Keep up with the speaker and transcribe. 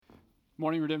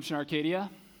Morning, Redemption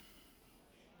Arcadia.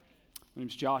 My name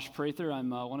is Josh Prather. I'm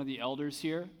one of the elders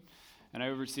here, and I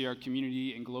oversee our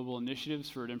community and global initiatives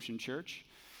for Redemption Church,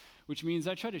 which means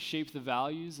I try to shape the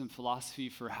values and philosophy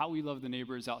for how we love the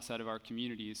neighbors outside of our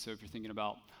communities. So if you're thinking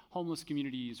about homeless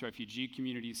communities, refugee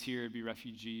communities here, it'd be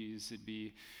refugees, it'd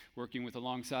be working with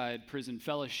alongside Prison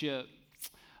Fellowship,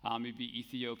 it'd be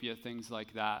Ethiopia, things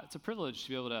like that. It's a privilege to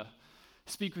be able to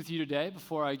speak with you today.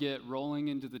 Before I get rolling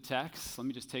into the text, let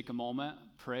me just take a moment,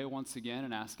 pray once again,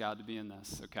 and ask God to be in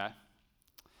this, okay?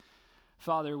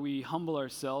 Father, we humble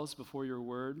ourselves before your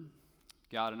word,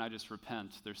 God, and I just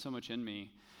repent. There's so much in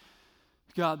me,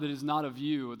 God, that is not of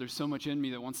you. There's so much in me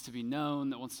that wants to be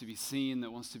known, that wants to be seen,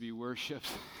 that wants to be worshiped.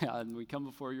 God, and we come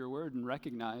before your word and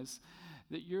recognize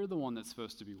that you're the one that's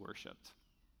supposed to be worshiped.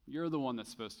 You're the one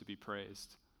that's supposed to be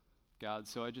praised, God.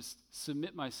 So I just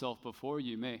submit myself before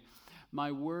you. May my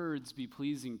words be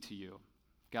pleasing to you,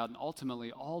 God, and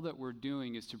ultimately all that we're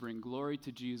doing is to bring glory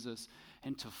to Jesus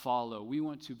and to follow. We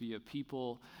want to be a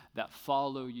people that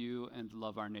follow you and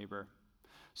love our neighbor.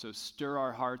 So stir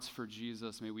our hearts for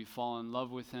Jesus. May we fall in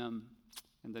love with him.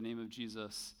 In the name of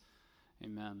Jesus,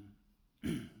 amen.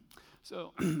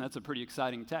 So that's a pretty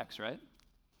exciting text, right?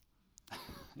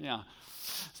 Yeah.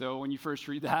 So when you first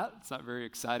read that, it's not very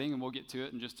exciting, and we'll get to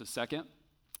it in just a second.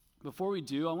 Before we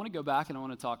do, I want to go back and I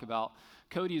want to talk about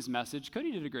Cody's message.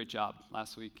 Cody did a great job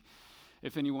last week.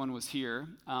 If anyone was here,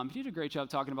 he did a great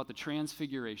job talking about the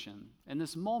transfiguration and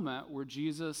this moment where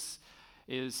Jesus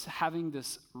is having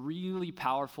this really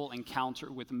powerful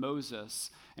encounter with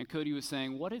Moses. And Cody was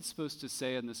saying what it's supposed to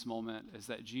say in this moment is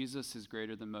that Jesus is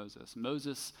greater than Moses.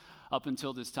 Moses, up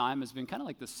until this time, has been kind of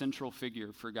like the central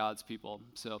figure for God's people.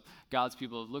 So God's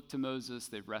people have looked to Moses,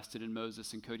 they've rested in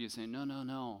Moses, and Cody is saying,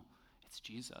 no. It's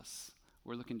Jesus.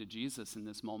 We're looking to Jesus in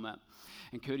this moment.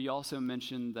 And Cody also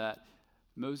mentioned that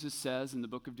Moses says in the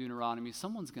book of Deuteronomy,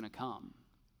 someone's going to come.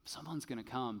 Someone's going to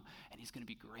come, and he's going to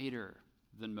be greater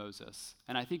than Moses.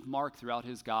 And I think Mark, throughout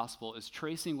his gospel, is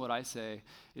tracing what I say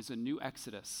is a new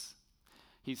Exodus.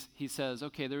 He says,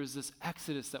 okay, there was this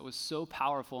Exodus that was so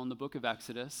powerful in the book of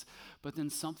Exodus, but then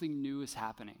something new is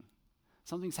happening.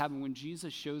 Something's happening when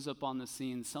Jesus shows up on the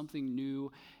scene. Something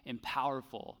new and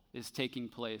powerful is taking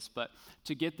place. But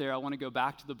to get there, I want to go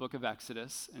back to the book of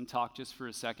Exodus and talk just for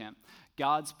a second.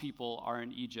 God's people are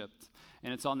in Egypt,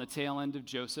 and it's on the tail end of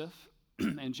Joseph,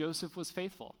 and Joseph was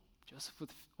faithful. Joseph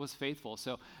was faithful.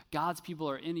 So God's people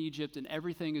are in Egypt, and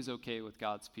everything is okay with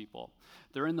God's people.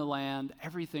 They're in the land,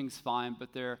 everything's fine,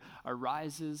 but there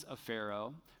arises a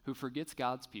Pharaoh who forgets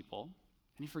God's people,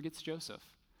 and he forgets Joseph.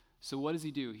 So what does he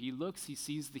do? He looks, he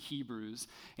sees the Hebrews,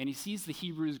 and he sees the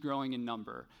Hebrews growing in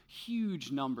number,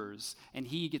 huge numbers, and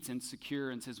he gets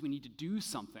insecure and says, we need to do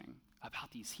something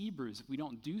about these Hebrews. If we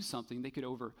don't do something, they could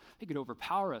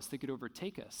overpower us, they could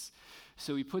overtake us.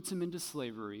 So he puts them into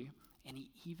slavery, and he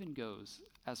even goes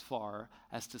as far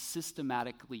as to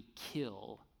systematically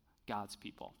kill God's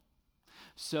people.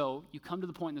 So you come to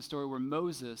the point in the story where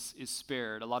Moses is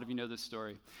spared. A lot of you know this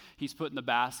story. He's put in the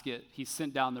basket. He's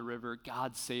sent down the river.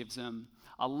 God saves him.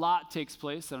 A lot takes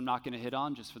place that I'm not going to hit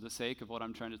on just for the sake of what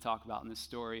I'm trying to talk about in this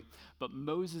story. But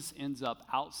Moses ends up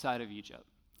outside of Egypt.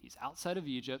 He's outside of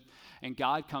Egypt, and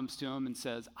God comes to him and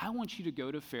says, I want you to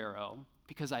go to Pharaoh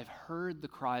because I've heard the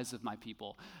cries of my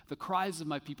people. The cries of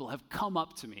my people have come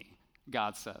up to me,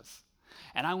 God says.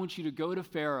 And I want you to go to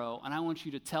Pharaoh, and I want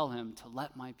you to tell him to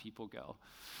let my people go.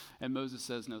 And Moses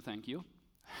says, no, thank you.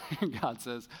 God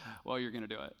says, well, you're going to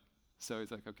do it. So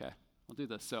he's like, okay, we'll do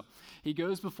this. So he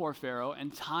goes before Pharaoh,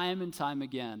 and time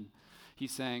again,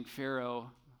 he's saying,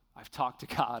 Pharaoh, I've talked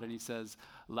to God, and he says,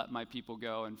 let my people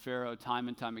go. And Pharaoh, time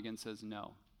and time again, says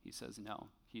no. He says no.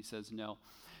 He says no.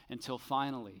 Until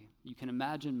finally, you can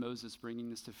imagine Moses bringing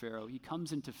this to Pharaoh. He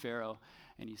comes into Pharaoh,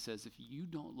 and he says, if you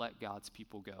don't let God's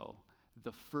people go,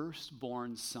 the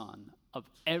firstborn son of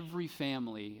every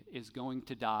family is going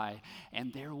to die,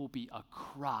 and there will be a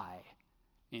cry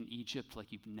in Egypt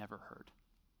like you've never heard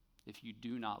if you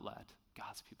do not let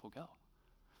God's people go.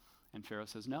 And Pharaoh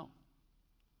says no.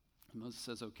 And Moses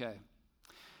says, okay.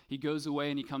 He goes away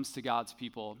and he comes to God's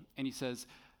people, and he says,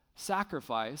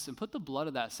 sacrifice, and put the blood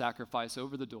of that sacrifice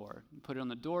over the door. Put it on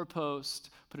the doorpost,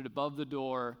 put it above the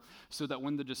door, so that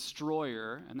when the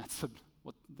destroyer, and that's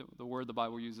what the word the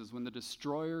Bible uses, when the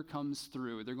destroyer comes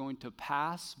through, they're going to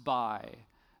pass by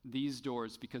these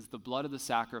doors because the blood of the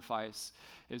sacrifice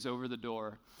is over the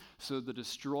door. So the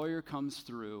destroyer comes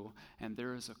through, and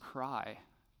there is a cry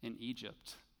in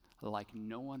Egypt like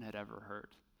no one had ever heard,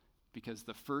 because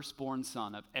the firstborn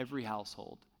son of every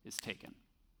household is taken.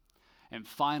 And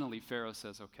finally, Pharaoh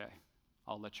says, okay,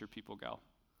 I'll let your people go.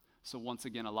 So once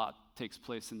again, a lot takes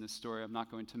place in this story I'm not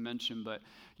going to mention, but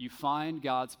you find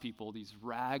God's people, these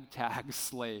ragtag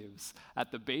slaves,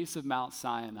 at the base of Mount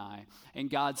Sinai, and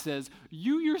God says,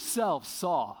 you yourself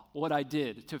saw what I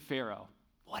did to Pharaoh,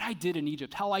 what I did in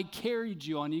Egypt, how I carried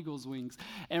you on eagle's wings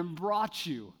and brought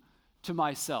you to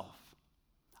myself.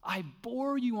 I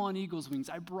bore you on eagle's wings.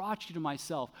 I brought you to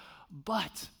myself,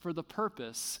 but for the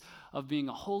purpose of being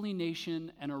a holy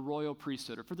nation and a royal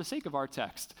priesthood. Or for the sake of our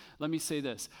text, let me say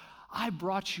this. I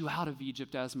brought you out of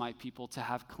Egypt as my people to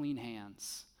have clean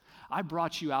hands. I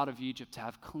brought you out of Egypt to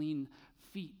have clean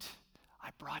feet. I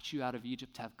brought you out of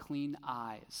Egypt to have clean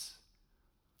eyes,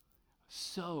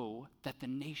 so that the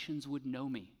nations would know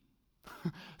me,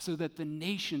 so that the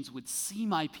nations would see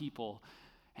my people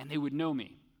and they would know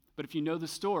me. But if you know the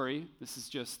story, this is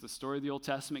just the story of the Old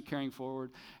Testament carrying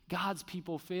forward, God's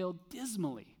people failed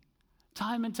dismally.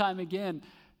 Time and time again,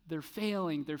 they're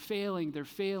failing,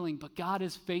 but God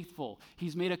is faithful.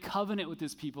 He's made a covenant with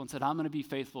his people and said, I'm going to be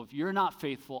faithful. If you're not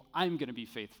faithful, I'm going to be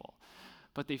faithful.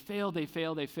 But they fail,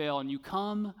 and you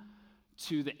come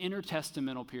to the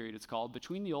intertestamental period, it's called,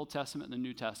 between the Old Testament and the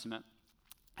New Testament,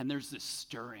 and there's this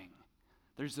stirring.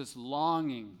 There's this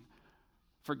longing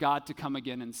for God to come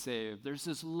again and save. There's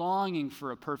this longing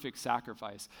for a perfect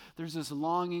sacrifice. There's this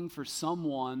longing for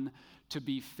someone to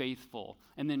be faithful.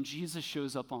 And then Jesus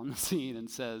shows up on the scene and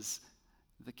says,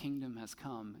 the kingdom has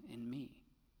come in me.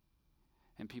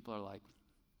 And people are like,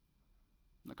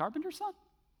 the carpenter's son?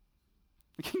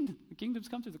 The kingdom's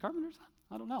come through the carpenter's son?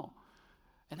 I don't know.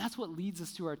 And that's what leads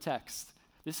us to our text.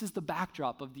 This is the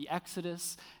backdrop of the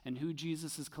Exodus and who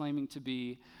Jesus is claiming to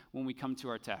be when we come to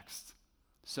our text.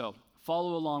 So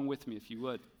follow along with me if you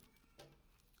would.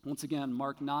 Once again,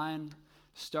 Mark 9,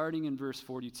 starting in verse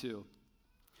 42.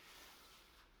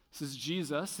 This is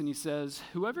Jesus, and he says,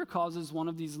 whoever causes one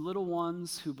of these little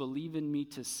ones who believe in me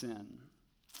to sin,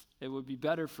 it would be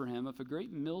better for him if a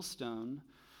great millstone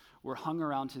were hung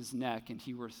around his neck and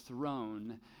he were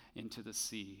thrown into the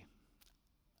sea.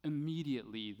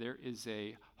 Immediately, there is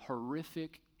a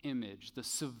horrific image. The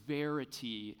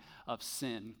severity of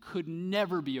sin could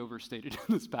never be overstated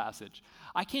in this passage.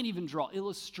 I can't even draw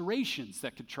illustrations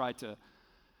that could try to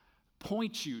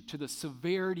point you to the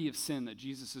severity of sin that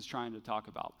Jesus is trying to talk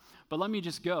about. But let me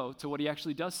just go to what he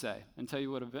actually does say and tell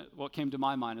you what came to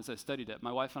my mind as I studied it.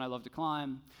 My wife and I love to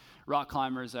climb. Rock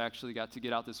climbers. I actually got to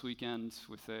get out this weekend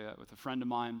with a friend of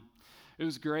mine. It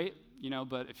was great,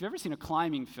 but if you've ever seen a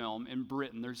climbing film in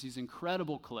Britain, there's these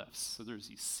incredible cliffs. So there's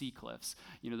these sea cliffs,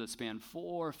 that span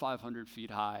 400 or 500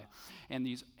 feet high. And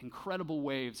these incredible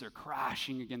waves are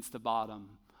crashing against the bottom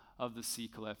of the sea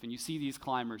cliff. And you see these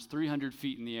climbers 300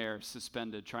 feet in the air,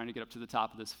 suspended, trying to get up to the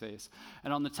top of this face.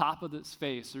 And on the top of this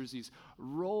face, there's these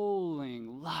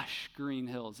rolling, lush green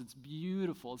hills. It's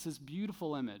beautiful. It's this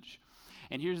beautiful image.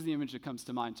 And here's the image that comes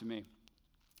to mind to me.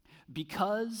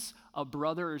 Because a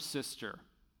brother or sister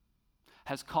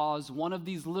has caused one of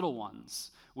these little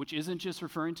ones, which isn't just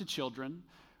referring to children,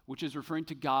 which is referring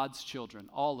to God's children,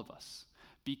 all of us.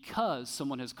 Because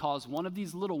someone has caused one of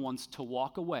these little ones to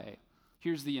walk away,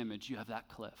 here's the image. You have that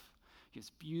cliff. You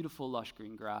have beautiful, lush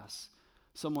green grass.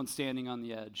 Someone standing on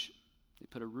the edge. They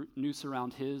put a noose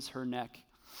around her neck,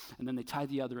 and then they tie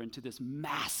the other end to this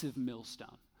massive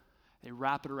millstone. They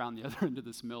wrap it around the other end of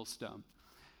this millstone.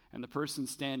 And the person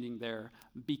standing there,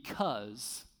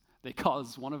 because they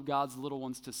caused one of God's little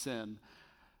ones to sin,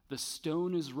 the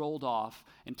stone is rolled off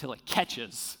until it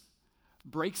catches,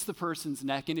 breaks the person's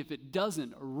neck, and if it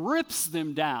doesn't, rips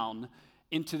them down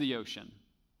into the ocean.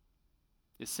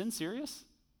 Is sin serious?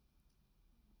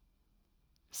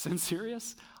 Sin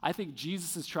serious? I think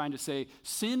Jesus is trying to say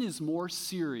sin is more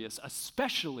serious,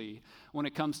 especially when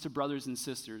it comes to brothers and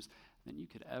sisters, than you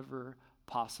could ever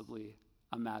possibly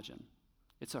imagine.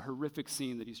 It's a horrific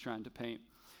scene that he's trying to paint.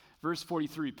 Verse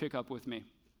 43, pick up with me.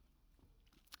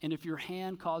 And if your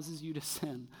hand causes you to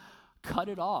sin, cut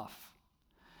it off.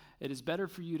 It is better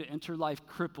for you to enter life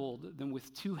crippled than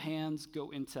with two hands go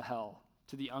into hell,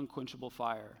 to the unquenchable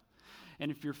fire.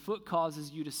 And if your foot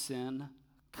causes you to sin,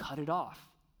 cut it off.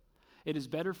 It is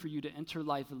better for you to enter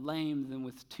life lame than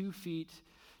with 2 feet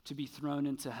to be thrown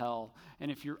into hell. And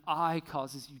if your eye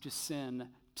causes you to sin,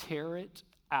 tear it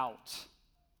out.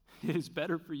 It is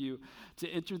better for you to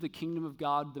enter the kingdom of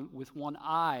God with one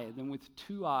eye than with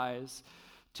 2 eyes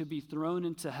to be thrown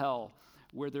into hell,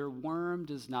 where their worm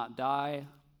does not die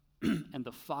and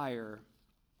the fire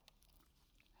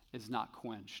is not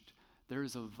quenched. There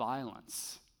is a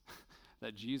violence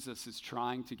that Jesus is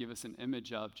trying to give us an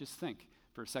image of. Just think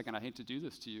for a second, I hate to do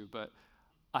this to you, but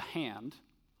a hand,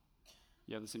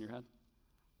 you have this in your head,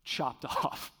 chopped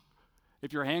off.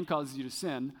 If your hand causes you to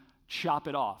sin, chop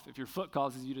it off. If your foot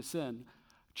causes you to sin,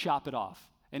 chop it off.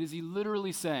 And is he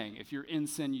literally saying, if you're in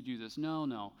sin, you do this?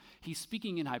 No. He's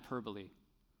speaking in hyperbole.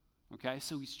 Okay,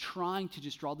 so he's trying to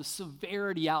just draw the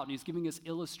severity out, and he's giving us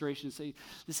illustrations, say,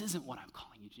 this isn't what I'm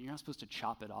calling you to. You're not supposed to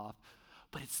chop it off.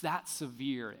 But it's that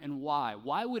severe. And why?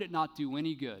 Why would it not do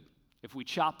any good if we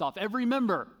chopped off every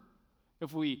member?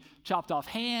 If we chopped off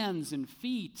hands and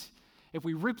feet? If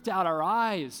we ripped out our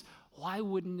eyes? Why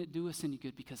wouldn't it do us any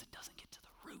good? Because it doesn't get to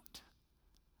the root.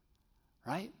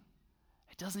 Right?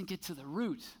 It doesn't get to the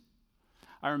root.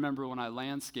 I remember when I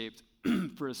landscaped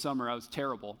for a summer, I was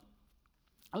terrible.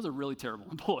 I was a really terrible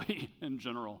employee in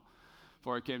general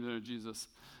before I came to know Jesus.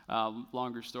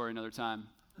 Longer story another time.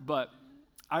 But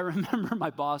I remember my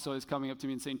boss always coming up to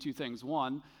me and saying two things.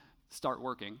 One, start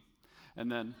working.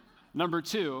 And then number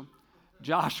two,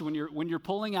 Josh, when you're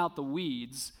pulling out the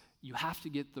weeds, you have to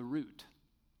get the root.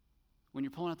 When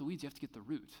you're pulling out the weeds, you have to get the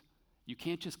root. You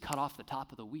can't just cut off the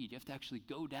top of the weed. You have to actually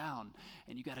go down,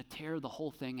 and you got to tear the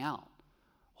whole thing out.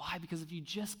 Why? Because if you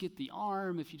just get the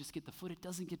arm, if you just get the foot, it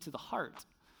doesn't get to the heart.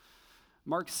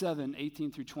 Mark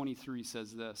 7:18-23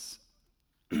 says this,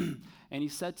 and he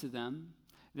said to them,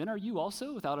 then are you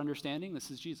also without understanding?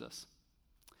 This is Jesus.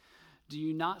 Do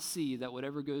you not see that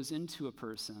whatever goes into a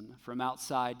person from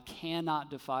outside cannot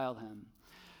defile him,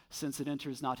 since it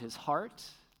enters not his heart,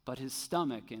 but his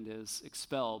stomach and is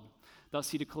expelled?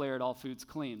 Thus he declared all foods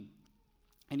clean.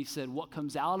 And he said, what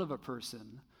comes out of a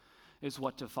person is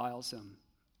what defiles him.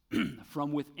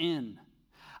 From within,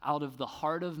 out of the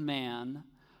heart of man,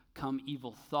 come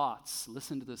evil thoughts.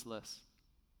 Listen to this list.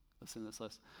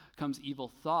 Comes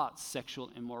evil thoughts, sexual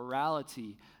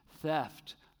immorality,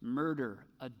 theft, murder,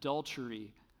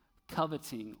 adultery,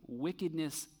 coveting,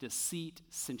 wickedness, deceit,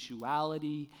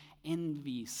 sensuality,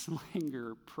 envy,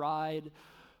 slander, pride,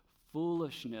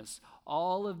 foolishness.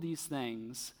 All of these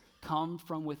things come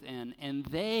from within, and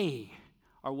they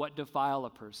are what defile a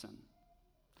person.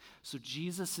 So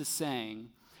Jesus is saying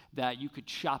that you could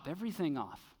chop everything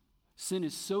off. Sin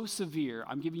is so severe,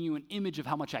 I'm giving you an image of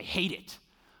how much I hate it.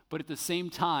 But at the same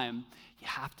time, you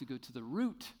have to go to the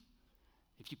root.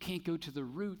 If you can't go to the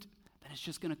root, then it's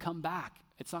just going to come back.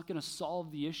 It's not going to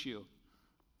solve the issue.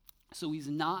 So he's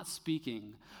not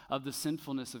speaking of the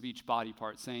sinfulness of each body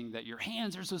part, saying that your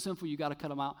hands are so sinful, you got to cut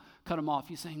them off.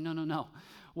 He's saying, no.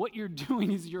 What you're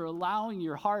doing is you're allowing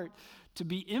your heart to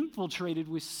be infiltrated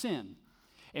with sin.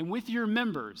 And with your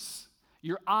members,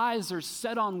 your eyes are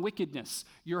set on wickedness.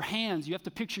 Your hands, you have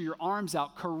to picture your arms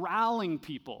out, corralling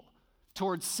people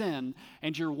towards sin,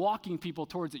 and you're walking people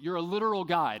towards it. You're a literal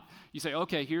guide. You say,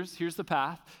 okay, here's the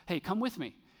path. Hey, come with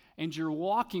me. And you're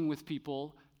walking with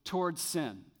people towards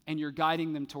sin, and you're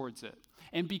guiding them towards it.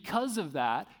 And because of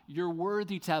that, you're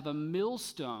worthy to have a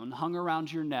millstone hung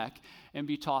around your neck and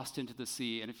be tossed into the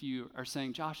sea. And if you are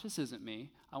saying, Josh, this isn't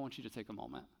me, I want you to take a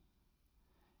moment.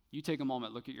 You take a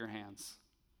moment, look at your hands.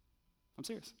 I'm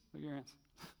serious. Look at your hands.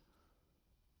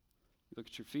 You look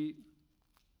at your feet.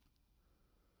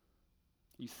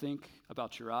 You think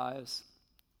about your eyes.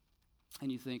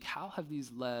 And you think, how have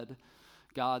these led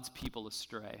God's people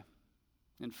astray?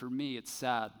 And for me, it's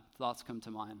sad. Thoughts come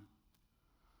to mind.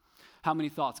 How many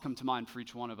thoughts come to mind for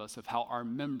each one of us of how our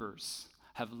members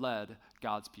have led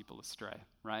God's people astray,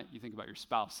 right? You think about your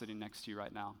spouse sitting next to you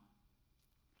right now.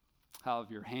 How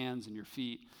have your hands and your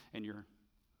feet and your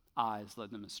eyes led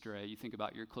them astray? You think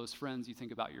about your close friends, you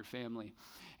think about your family,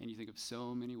 and you think of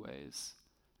so many ways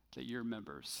that your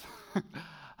members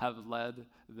have led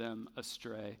them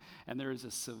astray. And there is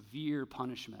a severe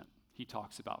punishment he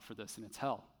talks about for this, and it's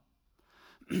hell.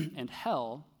 And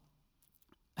hell,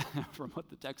 from what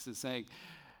the text is saying,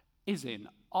 is an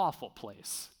awful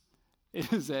place.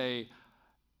 It's a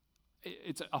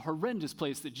horrendous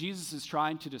place that Jesus is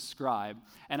trying to describe,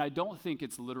 and I don't think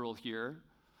it's literal here.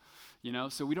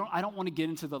 So I don't want to get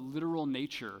into the literal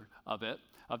nature of it,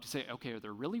 to say, okay, are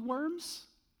there really worms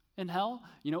in hell?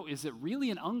 Is it really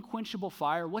an unquenchable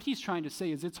fire? What he's trying to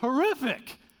say is it's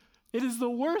horrific. It is the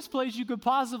worst place you could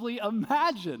possibly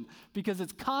imagine because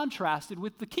it's contrasted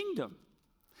with the kingdom.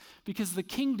 Because the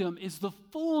kingdom is the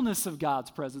fullness of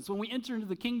God's presence. When we enter into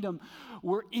the kingdom,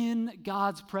 we're in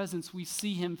God's presence. We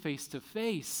see him face to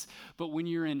face. But when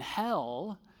you're in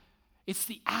hell, it's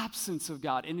the absence of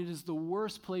God, and it is the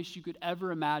worst place you could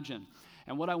ever imagine.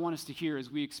 And what I want us to hear is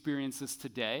we experience this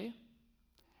today,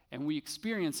 and we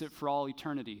experience it for all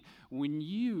eternity. When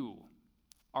you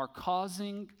are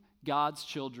causing God's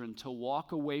children to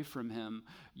walk away from him,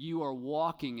 you are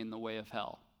walking in the way of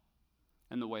hell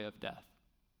and the way of death.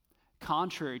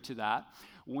 Contrary to that,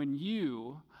 when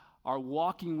you are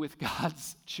walking with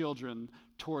God's children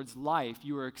towards life,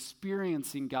 you are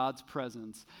experiencing God's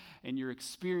presence and you're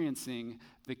experiencing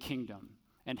the kingdom.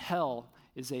 And hell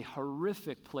is a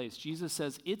horrific place. Jesus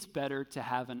says it's better to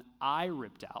have an eye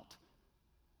ripped out.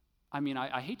 I mean,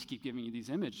 I hate to keep giving you these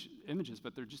images,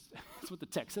 but they're just, that's what the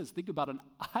text says. Think about an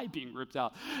eye being ripped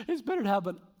out. It's better to have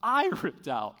an eye ripped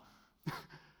out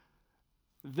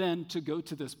than to go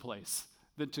to this place,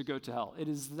 than to go to hell. It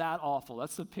is that awful.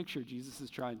 That's the picture Jesus is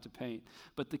trying to paint.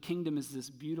 But the kingdom is this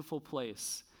beautiful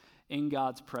place in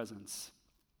God's presence.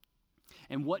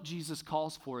 And what Jesus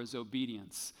calls for is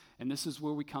obedience. And this is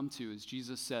where we come to, is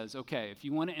Jesus says, okay, if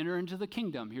you want to enter into the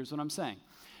kingdom, here's what I'm saying.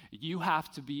 You have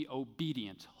to be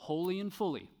obedient, wholly and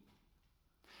fully.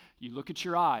 You look at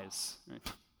your eyes.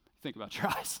 Think about your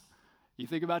eyes. You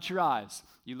think about your eyes.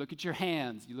 You look at your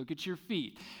hands. You look at your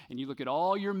feet. And you look at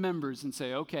all your members and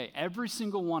say, okay, every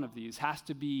single one of these has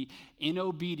to be in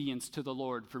obedience to the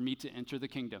Lord for me to enter the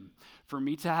kingdom, for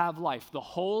me to have life. The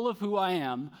whole of who I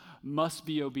am must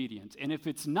be obedient. And if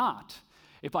it's not,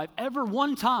 if I've ever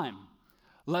one time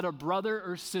let a brother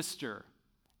or sister,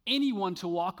 anyone to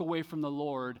walk away from the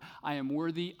Lord, I am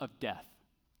worthy of death,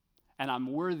 and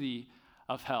I'm worthy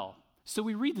of hell. So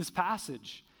we read this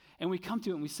passage, and we come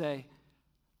to it and we say,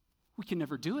 we can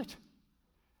never do it.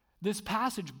 This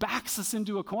passage backs us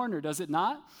into a corner, does it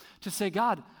not? To say,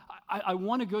 God, I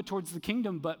want to go towards the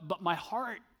kingdom, but my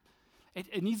heart,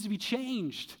 it needs to be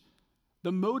changed.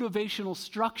 The motivational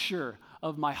structure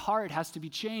of my heart has to be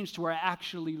changed to where I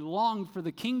actually long for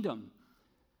the kingdom.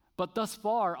 But thus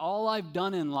far, all I've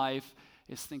done in life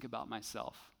is think about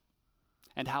myself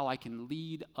and how I can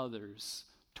lead others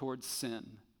towards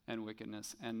sin and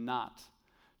wickedness and not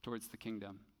towards the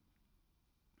kingdom.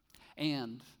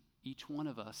 And each one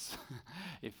of us,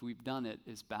 if we've done it,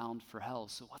 is bound for hell.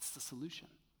 So what's the solution?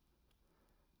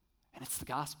 And it's the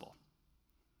gospel.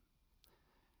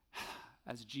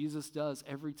 As Jesus does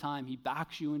every time, he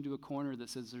backs you into a corner that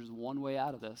says there's one way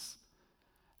out of this.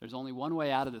 There's only one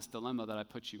way out of this dilemma that I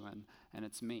put you in, and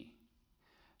it's me.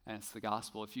 And it's the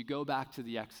gospel. If you go back to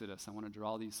the Exodus, I want to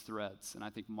draw these threads, and I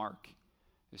think Mark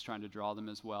is trying to draw them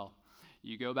as well.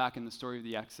 You go back in the story of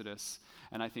the Exodus,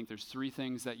 and I think there's three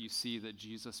things that you see that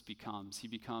Jesus becomes. He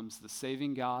becomes the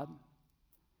saving God,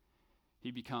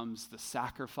 he becomes the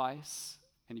sacrifice,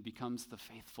 and he becomes the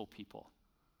faithful people.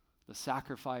 The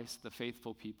sacrifice, the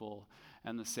faithful people,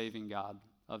 and the saving God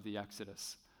of the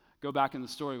Exodus. Go back in the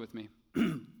story with me.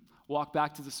 Walk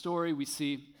back to the story, we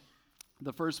see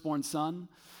the firstborn son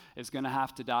is going to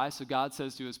have to die. So God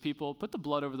says to his people, put the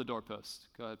blood over the doorpost.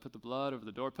 Go ahead, put the blood over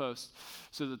the doorpost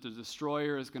so that the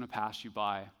destroyer is going to pass you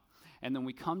by. And then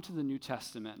we come to the New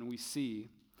Testament and we see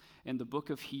in the book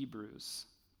of Hebrews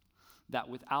that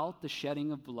without the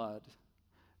shedding of blood,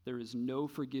 there is no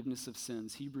forgiveness of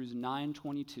sins. Hebrews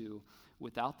 9:22,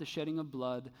 without the shedding of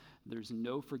blood, there's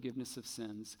no forgiveness of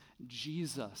sins.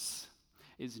 Jesus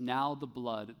is now the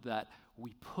blood that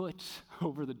we put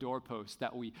over the doorpost,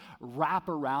 that we wrap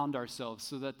around ourselves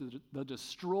so that the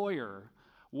destroyer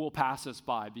will pass us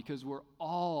by, because we're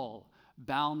all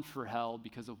bound for hell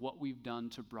because of what we've done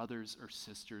to brothers or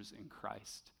sisters in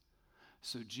Christ.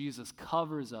 So Jesus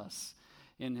covers us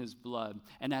in his blood.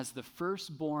 And as the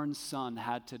firstborn son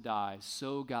had to die,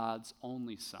 so God's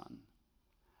only son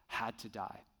had to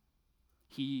die.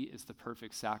 He is the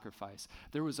perfect sacrifice.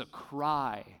 There was a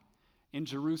cry in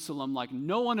Jerusalem like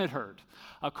no one had heard.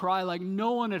 A cry like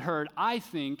no one had heard, I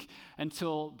think,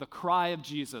 until the cry of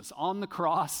Jesus on the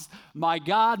cross, my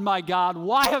God,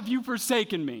 why have you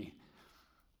forsaken me?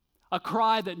 A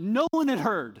cry that no one had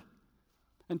heard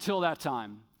until that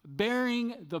time,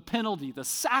 bearing the penalty, the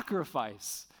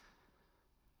sacrifice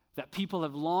that people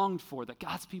have longed for, that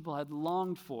God's people had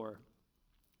longed for.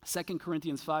 2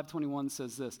 Corinthians 5:21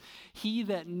 says this, he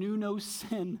that knew no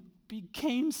sin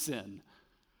became sin.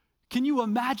 Can you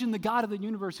imagine the God of the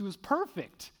universe who is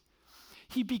perfect?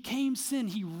 He became sin.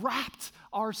 He wrapped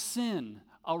our sin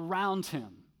around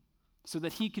him so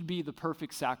that he could be the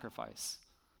perfect sacrifice.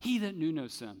 He that knew no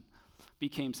sin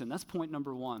became sin. That's point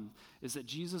number one, is that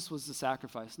Jesus was the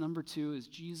sacrifice. Number two is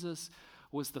Jesus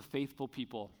was the faithful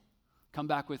people. Come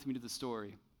back with me to the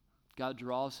story. God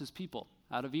draws his people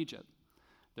out of Egypt.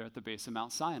 They're at the base of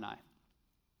Mount Sinai.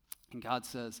 And God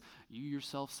says, you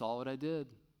yourself saw what I did.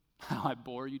 How I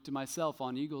bore you to myself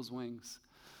on eagle's wings.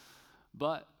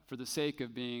 But for the sake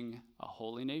of being a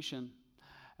holy nation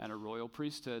and a royal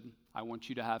priesthood, I want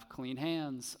you to have clean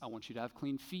hands. I want you to have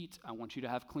clean feet. I want you to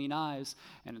have clean eyes.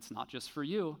 And it's not just for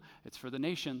you, it's for the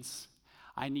nations.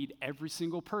 I need every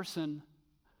single person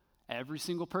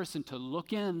to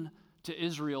look in to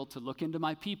Israel, to look into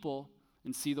my people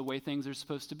and see the way things are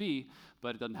supposed to be,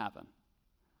 but it doesn't happen.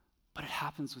 But it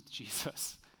happens with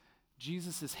Jesus.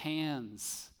 Jesus'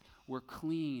 hands were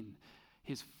clean.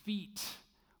 His feet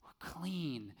were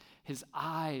clean. His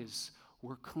eyes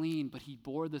were clean, but he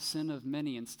bore the sin of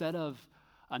many. Instead of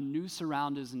a noose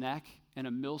around his neck and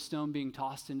a millstone being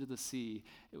tossed into the sea,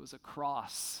 it was a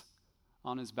cross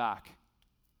on his back.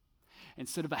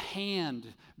 Instead of a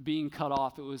hand being cut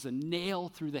off, it was a nail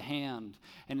through the hand.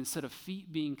 And instead of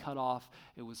feet being cut off,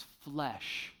 it was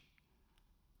flesh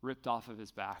ripped off of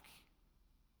his back.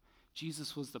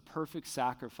 Jesus was the perfect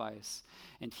sacrifice,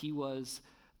 and he was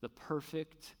the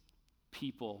perfect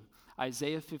people.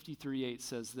 Isaiah 53:8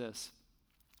 says this,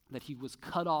 that he was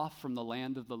cut off from the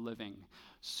land of the living,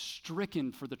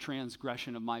 stricken for the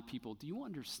transgression of my people. Do you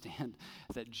understand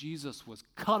that Jesus was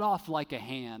cut off like a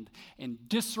hand and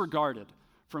disregarded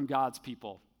from God's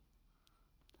people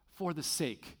for the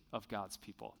sake of God's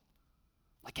people?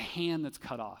 Like a hand that's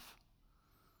cut off.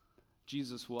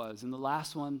 Jesus was. And the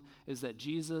last one is that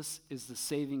Jesus is the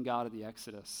saving God of the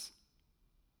Exodus.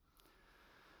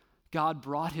 God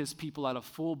brought his people out of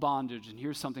full bondage, and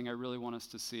here's something I really want us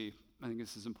to see. I think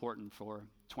this is important for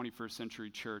 21st century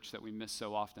church that we miss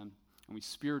so often, and we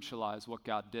spiritualize what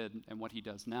God did and what he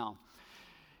does now,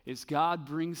 is God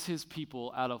brings his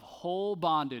people out of whole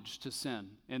bondage to sin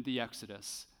in the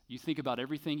Exodus. You think about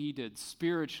everything he did.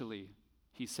 Spiritually,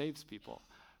 he saves people.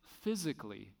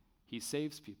 Physically, he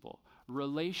saves people.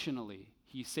 Relationally,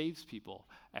 he saves people.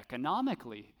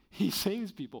 Economically, he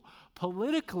saves people.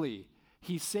 Politically,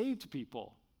 he saved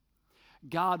people.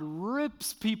 God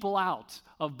rips people out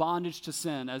of bondage to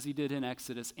sin as he did in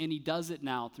Exodus, and he does it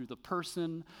now through the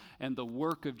person and the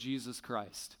work of Jesus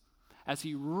Christ. As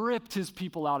he ripped his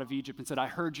people out of Egypt and said, I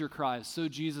heard your cries, so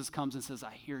Jesus comes and says,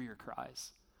 I hear your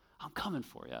cries. I'm coming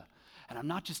for you. And I'm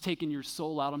not just taking your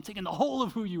soul out, I'm taking the whole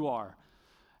of who you are,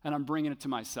 and I'm bringing it to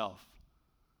myself.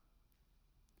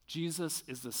 Jesus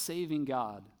is the saving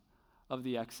God of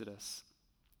the Exodus.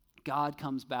 God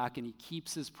comes back and he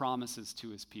keeps his promises to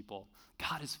his people.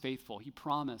 God is faithful. He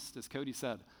promised, as Cody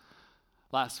said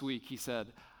last week, he said,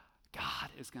 God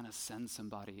is going to send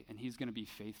somebody and he's going to be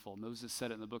faithful. Moses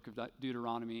said it in the book of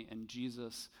Deuteronomy, and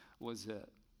Jesus was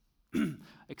it.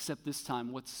 Except this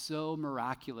time, what's so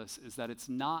miraculous is that it's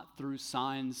not through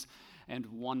signs and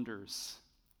wonders.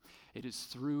 It is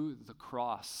through the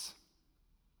cross.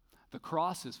 The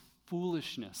cross is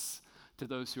foolishness to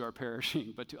those who are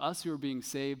perishing, but to us who are being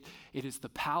saved, it is the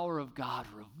power of God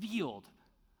revealed.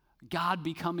 God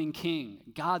becoming king,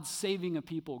 God saving a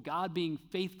people, God being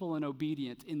faithful and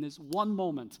obedient in this one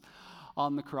moment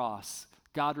on the cross.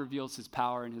 God reveals his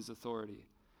power and his authority.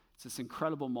 It's this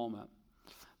incredible moment.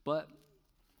 But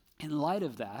in light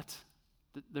of that,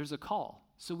 there's a call.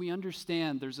 So we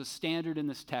understand there's a standard in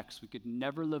this text we could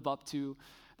never live up to.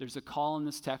 There's a call in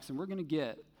this text, and we're going to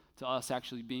get to us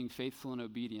actually being faithful and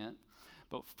obedient.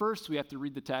 But first, we have to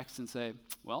read the text and say,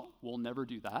 well, we'll never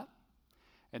do that.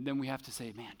 And then we have to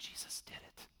say, man, Jesus did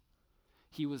it.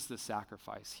 He was the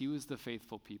sacrifice. He was the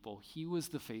faithful people. He was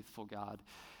the faithful God.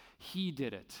 He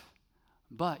did it.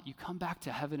 But you come back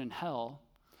to heaven and hell,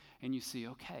 and you see,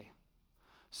 okay,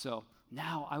 so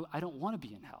now I don't want to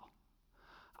be in hell.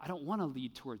 I don't want to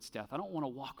lead towards death. I don't want to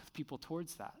walk with people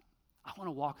towards that. I want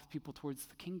to walk with people towards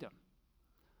the kingdom.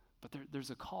 But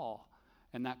there's a call,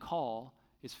 and that call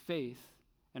is faith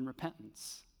and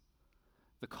repentance.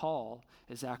 The call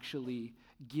is actually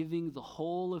giving the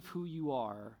whole of who you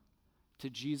are to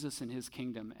Jesus and his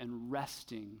kingdom and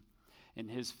resting in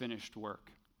his finished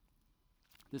work.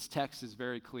 This text is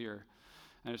very clear.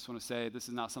 I just want to say this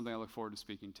is not something I look forward to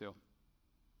speaking to.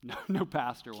 No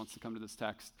pastor wants to come to this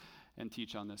text and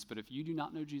teach on this. But if you do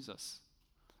not know Jesus,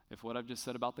 if what I've just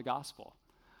said about the gospel,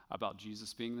 about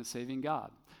Jesus being the saving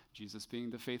God, Jesus being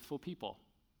the faithful people,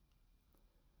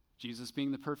 Jesus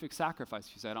being the perfect sacrifice,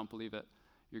 if you say, I don't believe it,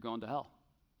 you're going to hell.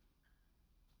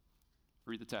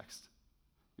 Read the text.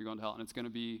 You're going to hell, and it's going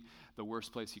to be the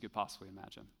worst place you could possibly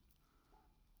imagine.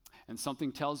 And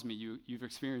something tells me you've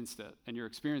experienced it, and you're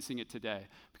experiencing it today,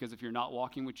 because if you're not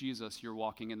walking with Jesus, you're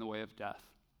walking in the way of death.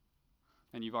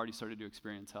 And you've already started to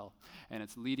experience hell. And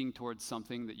it's leading towards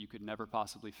something that you could never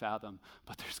possibly fathom.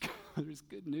 But there's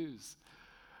good news.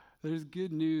 There's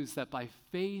good news that by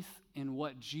faith in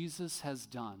what Jesus has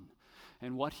done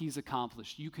and what he's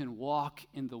accomplished, you can walk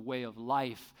in the way of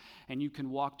life, and you can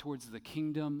walk towards the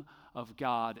kingdom of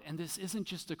God. And this isn't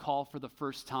just a call for the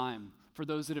first time, for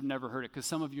those that have never heard it, because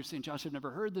some of you are saying, Josh, I've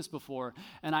never heard this before.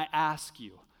 And I ask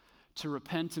you to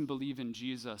repent and believe in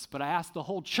Jesus. But I ask the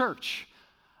whole church,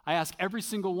 I ask every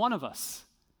single one of us.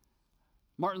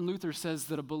 Martin Luther says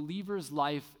that a believer's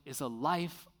life is a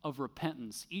life of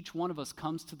repentance. Each one of us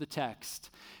comes to the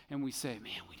text and we say,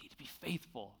 man, we need to be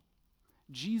faithful.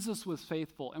 Jesus was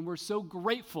faithful, and we're so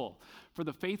grateful for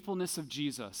the faithfulness of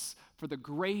Jesus, for the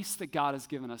grace that God has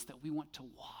given us, that we want to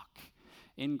walk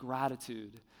in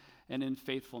gratitude and in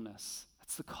faithfulness.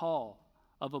 That's the call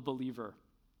of a believer.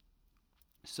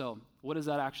 So, what does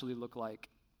that actually look like?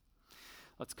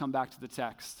 Let's come back to the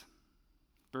text.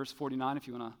 Verse 49, if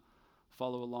you want to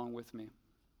follow along with me.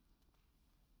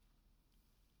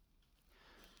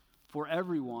 For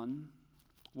everyone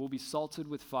will be salted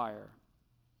with fire.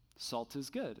 Salt is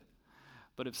good.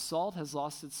 But if salt has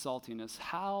lost its saltiness,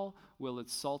 how will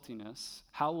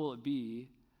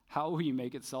you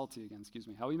make it salty again?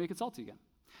 How will you make it salty again?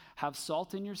 Have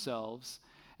salt in yourselves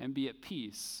and be at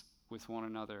peace with one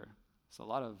another. There's a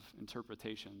lot of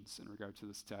interpretations in regard to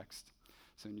this text.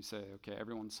 So when you say, okay,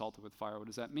 everyone's salted with fire, what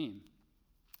does that mean?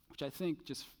 Which I think,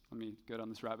 just let me go down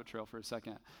this rabbit trail for a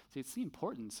second. See, it's the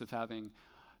importance of having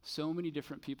so many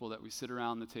different people that we sit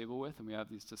around the table with, and we have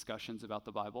these discussions about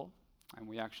the Bible, and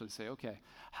we actually say, okay,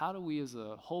 how do we as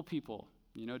a whole people,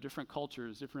 different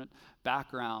cultures, different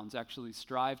backgrounds, actually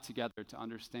strive together to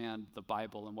understand the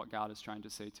Bible and what God is trying to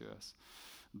say to us?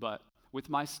 But with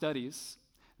my studies,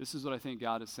 this is what I think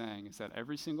God is saying, is that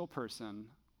every single person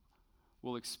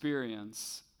will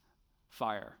experience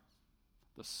fire,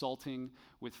 the salting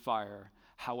with fire.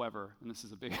 However, and this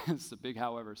is a big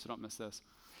however, so don't miss this.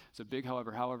 It's a big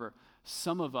however. However,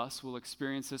 some of us will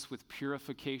experience this with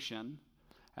purification,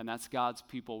 and that's God's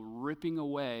people ripping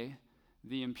away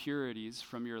the impurities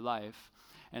from your life.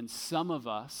 And some of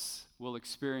us will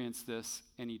experience this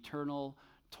in eternal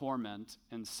torment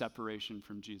and separation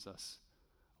from Jesus.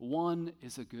 One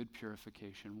is a good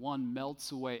purification. One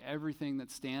melts away everything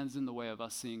that stands in the way of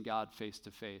us seeing God face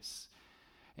to face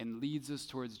and leads us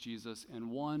towards Jesus. And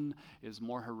one is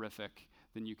more horrific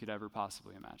than you could ever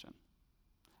possibly imagine.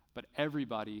 But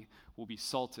everybody will be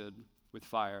salted with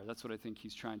fire. That's what I think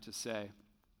he's trying to say.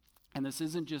 And this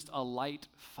isn't just a light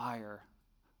fire.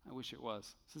 I wish it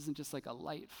was. This isn't just like a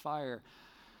light fire.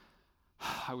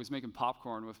 I was making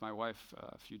popcorn with my wife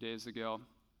a few days ago,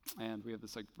 and we have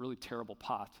this really terrible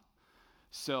pot.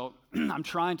 So I'm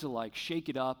trying to shake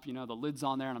it up, the lid's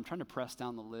on there, and I'm trying to press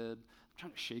down the lid. I'm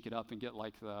trying to shake it up and get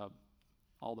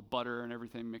all the butter and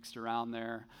everything mixed around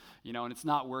there, and it's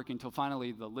not working until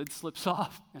finally the lid slips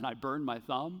off and I burn my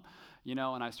thumb,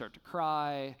 and I start to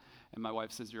cry, and my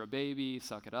wife says, "You're a baby,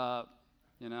 suck it up,"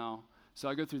 So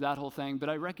I go through that whole thing, but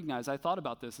I thought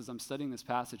about this as I'm studying this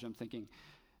passage. I'm thinking,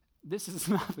 this is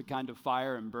not the kind of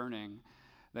fire and burning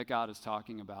that God is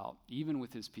talking about, even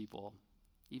with his people.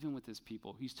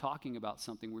 He's talking about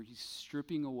something where he's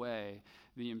stripping away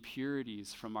the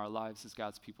impurities from our lives as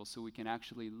God's people so we can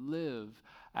actually live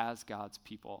as God's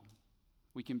people.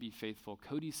 We can be faithful.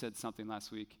 Cody said something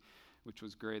last week, which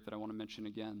was great, that I want to mention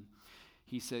again.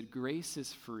 He said, grace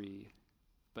is free,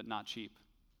 but not cheap.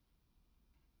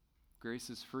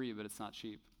 Grace is free, but it's not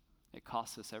cheap. It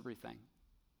costs us everything.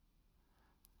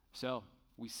 So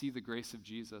we see the grace of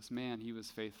Jesus. Man, he was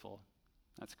faithful.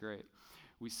 That's great.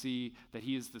 We see that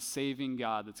he is the saving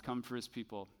God that's come for his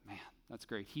people. Man, that's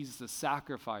great. He's the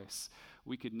sacrifice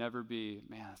we could never be.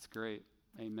 Man, that's great.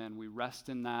 Amen. We rest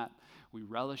in that. We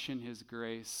relish in his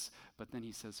grace. But then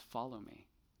he says, follow me.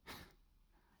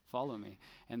 Follow me.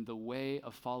 And the way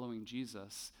of following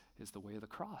Jesus is the way of the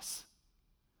cross.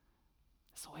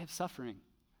 It's the way of suffering.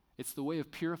 It's the way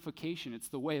of purification. It's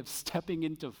the way of stepping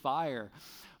into fire.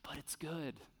 But it's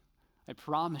good. I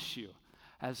promise you,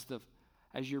 as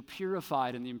you're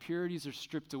purified and the impurities are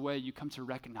stripped away, you come to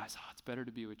recognize, it's better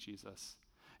to be with Jesus.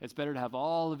 It's better to have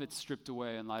all of it stripped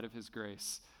away in light of his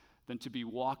grace than to be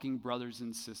walking brothers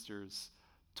and sisters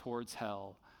towards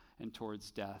hell and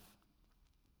towards death.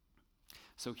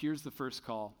 So here's the first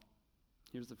call.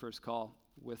 Here's the first call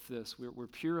with this. We're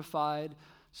purified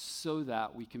so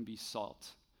that we can be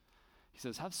salt. He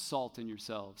says, have salt in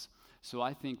yourselves. So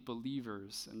I think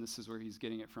believers, and this is where he's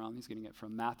getting it from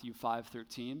Matthew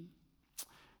 5:13.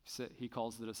 He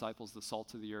calls the disciples the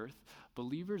salt of the earth.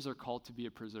 Believers are called to be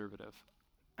a preservative.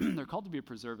 They're called to be a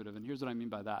preservative, and here's what I mean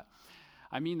by that.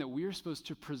 I mean that we are supposed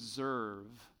to preserve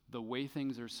the way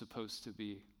things are supposed to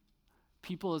be.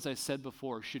 People, as I said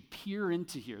before, should peer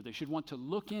into here. They should want to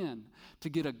look in to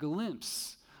get a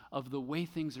glimpse of the way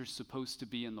things are supposed to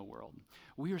be in the world.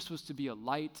 We are supposed to be a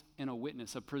light and a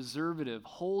witness, a preservative,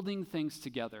 holding things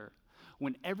together.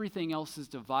 When everything else is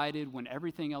divided, when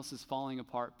everything else is falling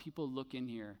apart, people look in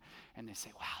here and they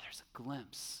say, wow, there's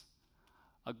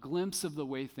a glimpse of the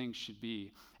way things should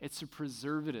be. It's a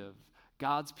preservative.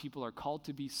 God's people are called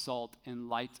to be salt in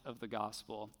light of the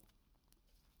gospel.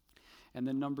 And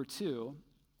then number 2,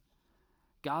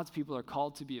 God's people are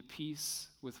called to be at peace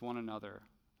with one another.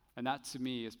 And that, to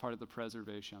me, is part of the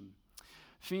preservation.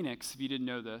 Phoenix, if you didn't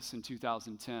know this, in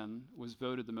 2010 was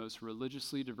voted the most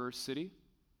religiously diverse city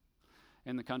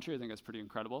in the country. I think that's pretty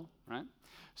incredible, right?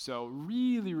 So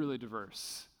really, really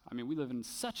diverse. I mean, we live in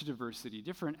such a diversity,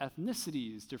 different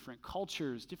ethnicities, different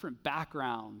cultures, different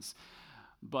backgrounds.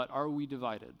 But are we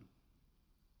divided?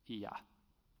 Yeah.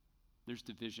 There's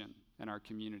division in our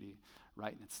community,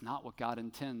 right? And it's not what God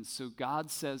intends. So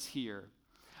God says here,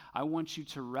 I want you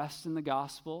to rest in the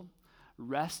gospel,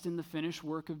 rest in the finished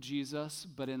work of Jesus,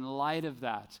 but in light of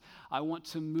that, I want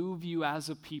to move you as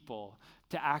a people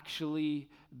to actually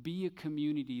be a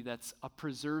community that's a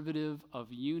preservative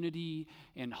of unity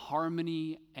and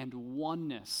harmony and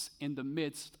oneness in the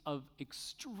midst of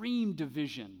extreme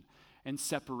division and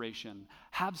separation.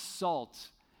 Have salt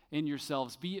in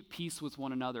yourselves. Be at peace with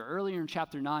one another. Earlier in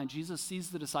chapter 9, Jesus sees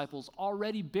the disciples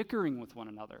already bickering with one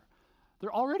another.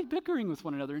 They're already bickering with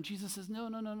one another. And Jesus says, no,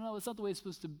 it's not the way it's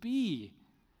supposed to be.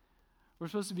 We're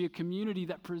supposed to be a community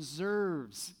that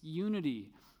preserves unity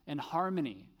and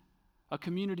harmony, a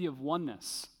community of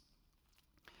oneness.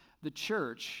 The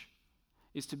church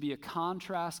is to be a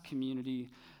contrast community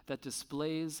that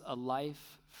displays a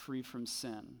life free from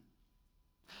sin.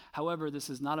 However,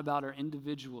 this is not about our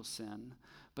individual sin,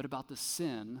 but about the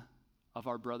sin of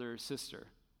our brother or sister.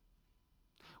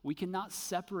 We cannot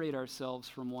separate ourselves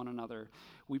from one another.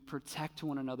 We protect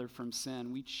one another from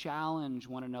sin. We challenge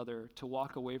one another to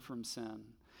walk away from sin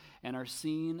and are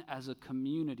seen as a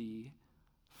community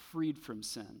freed from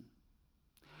sin.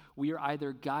 We are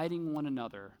either guiding one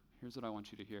another. Here's what I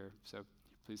want you to hear, so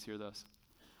please hear this.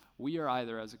 We are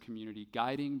either, as a community,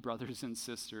 guiding brothers and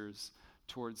sisters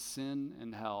towards sin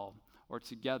and hell, or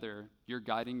together, you're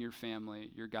guiding your family,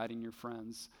 you're guiding your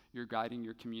friends, you're guiding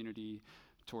your community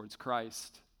towards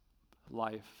Christ,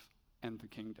 life, and the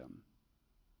kingdom.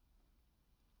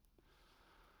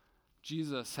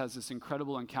 Jesus has this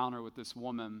incredible encounter with this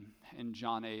woman in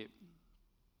John 8,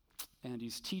 and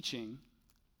he's teaching,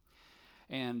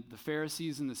 and the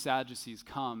Pharisees and the Sadducees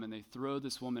come, and they throw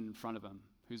this woman in front of him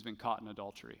who's been caught in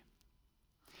adultery.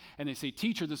 And they say,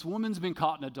 "Teacher, this woman's been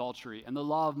caught in adultery, and the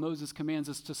law of Moses commands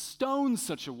us to stone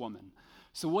such a woman.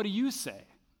 So what do you say?"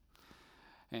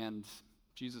 And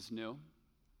Jesus knew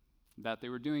that they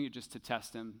were doing it just to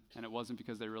test him, and it wasn't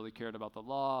because they really cared about the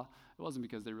law. It wasn't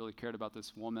because they really cared about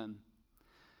this woman.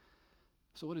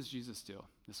 So what does Jesus do?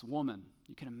 This woman,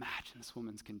 you can imagine this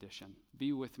woman's condition.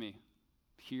 Be with me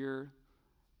here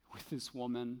with this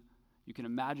woman. You can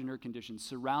imagine her condition,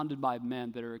 surrounded by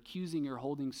men that are accusing her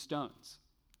holding stones.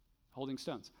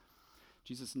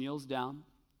 Jesus kneels down.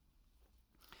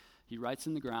 He writes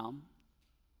in the ground,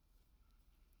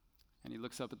 and he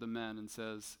looks up at the men and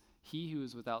says, "He who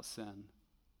is without sin,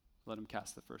 let him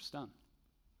cast the first stone."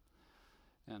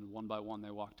 And one by one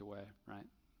they walked away, right?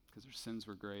 Because their sins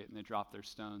were great, and they dropped their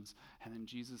stones. And then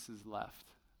Jesus is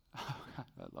left.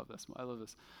 I love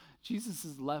this. Jesus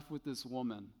is left with this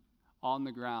woman on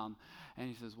the ground, and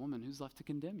he says, "Woman, who's left to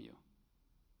condemn you?"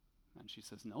 And she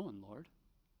says, "No one, Lord."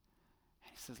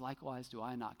 And he says, "Likewise do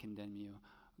I not condemn you.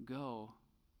 Go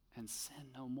and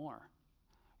sin no more."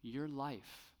 Your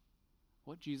life,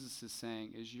 what Jesus is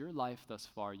saying is your life thus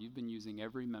far, you've been using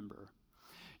every member.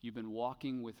 You've been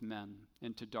walking with men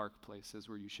into dark places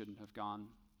where you shouldn't have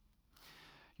gone.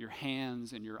 Your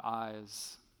hands and your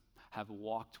eyes have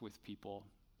walked with people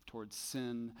towards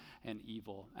sin and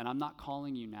evil. And I'm not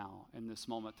calling you now in this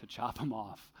moment to chop them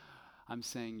off. I'm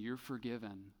saying you're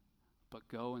forgiven, but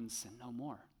go and sin no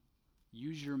more.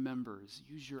 Use your members,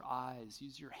 use your eyes,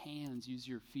 use your hands, use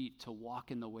your feet to walk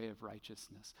in the way of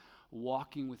righteousness,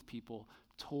 walking with people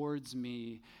towards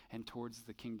me and towards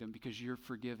the kingdom, because you're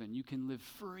forgiven. You can live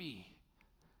free.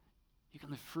 You can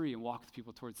live free and walk with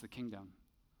people towards the kingdom.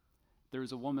 There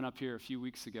was a woman up here a few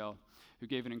weeks ago who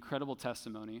gave an incredible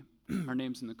testimony. Her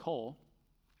name's Nicole,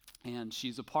 and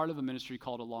she's a part of a ministry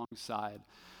called Alongside.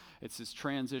 It's this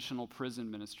transitional prison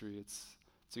ministry. It's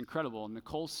incredible. And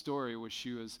Nicole's story was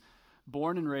she was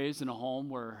born and raised in a home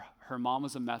where her mom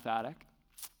was a meth addict,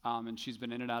 and she's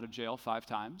been in and out of jail 5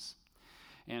 times.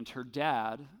 And her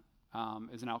dad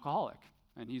is an alcoholic,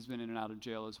 and he's been in and out of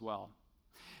jail as well.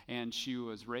 And she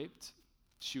was raped,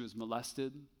 she was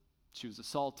molested, she was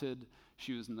assaulted,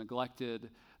 she was neglected.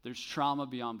 There's trauma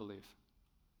beyond belief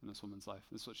in this woman's life.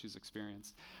 This is what she's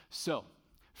experienced. So,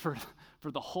 for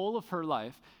the whole of her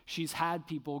life, she's had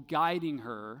people guiding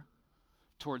her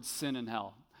towards sin and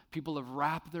hell. People have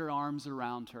wrapped their arms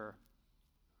around her,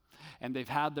 and they've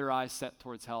had their eyes set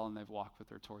towards hell, and they've walked with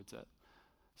her towards it.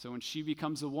 So when she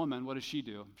becomes a woman, what does she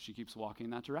do? She keeps walking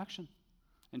in that direction,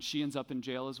 and she ends up in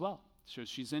jail as well. So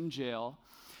she's in jail,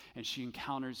 and she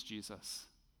encounters Jesus,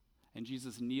 and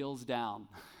Jesus kneels down.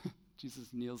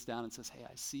 Jesus kneels down and says, "Hey,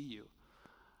 I see you.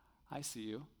 I see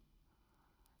you,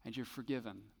 and you're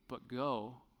forgiven, but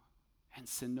go and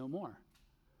sin no more.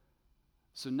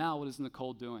 So now what is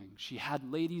Nicole doing? She had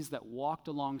ladies that walked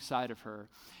alongside of her,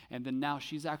 and then now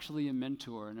she's actually a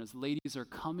mentor. And as ladies are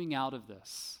coming out of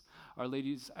this,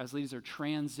 as ladies are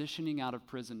transitioning out of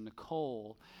prison,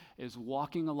 Nicole is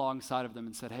walking alongside of them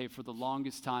and said, hey, for the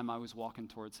longest time I was walking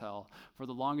towards hell. For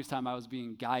the longest time I was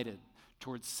being guided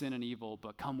towards sin and evil,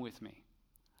 but come with me.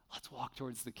 Let's walk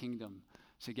towards the kingdom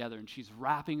together. And she's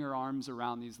wrapping her arms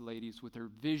around these ladies with her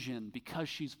vision, because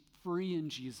she's free in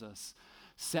Jesus,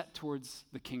 set towards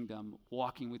the kingdom,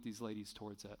 walking with these ladies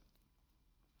towards it.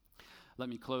 Let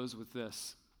me close with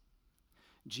this.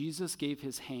 Jesus gave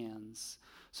his hands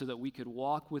so that we could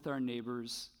walk with our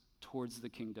neighbors towards the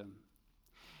kingdom.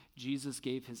 Jesus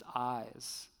gave his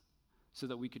eyes so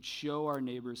that we could show our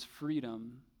neighbors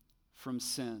freedom from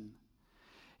sin.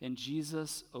 And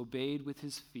Jesus obeyed with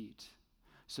his feet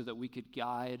so that we could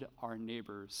guide our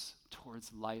neighbors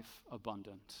towards life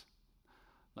abundant.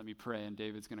 Let me pray, and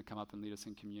David's going to come up and lead us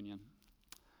in communion.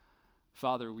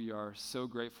 Father, we are so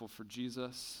grateful for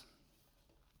Jesus.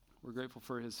 We're grateful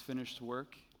for his finished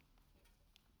work.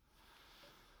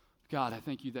 God, I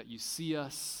thank you that you see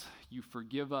us, you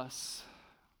forgive us.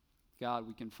 God,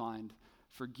 we can find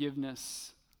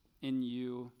forgiveness in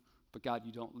you, but God,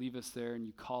 you don't leave us there, and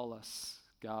you call us,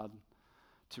 God,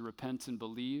 to repent and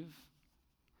believe.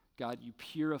 God, you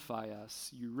purify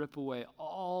us. You rip away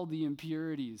all the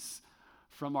impurities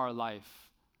from our life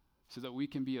so that we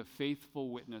can be a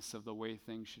faithful witness of the way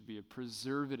things should be, a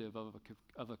preservative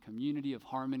of a community of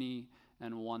harmony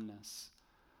and oneness.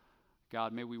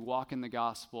 God, may we walk in the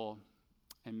gospel,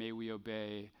 and may we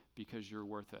obey because you're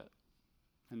worth it.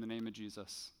 In the name of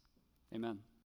Jesus, amen.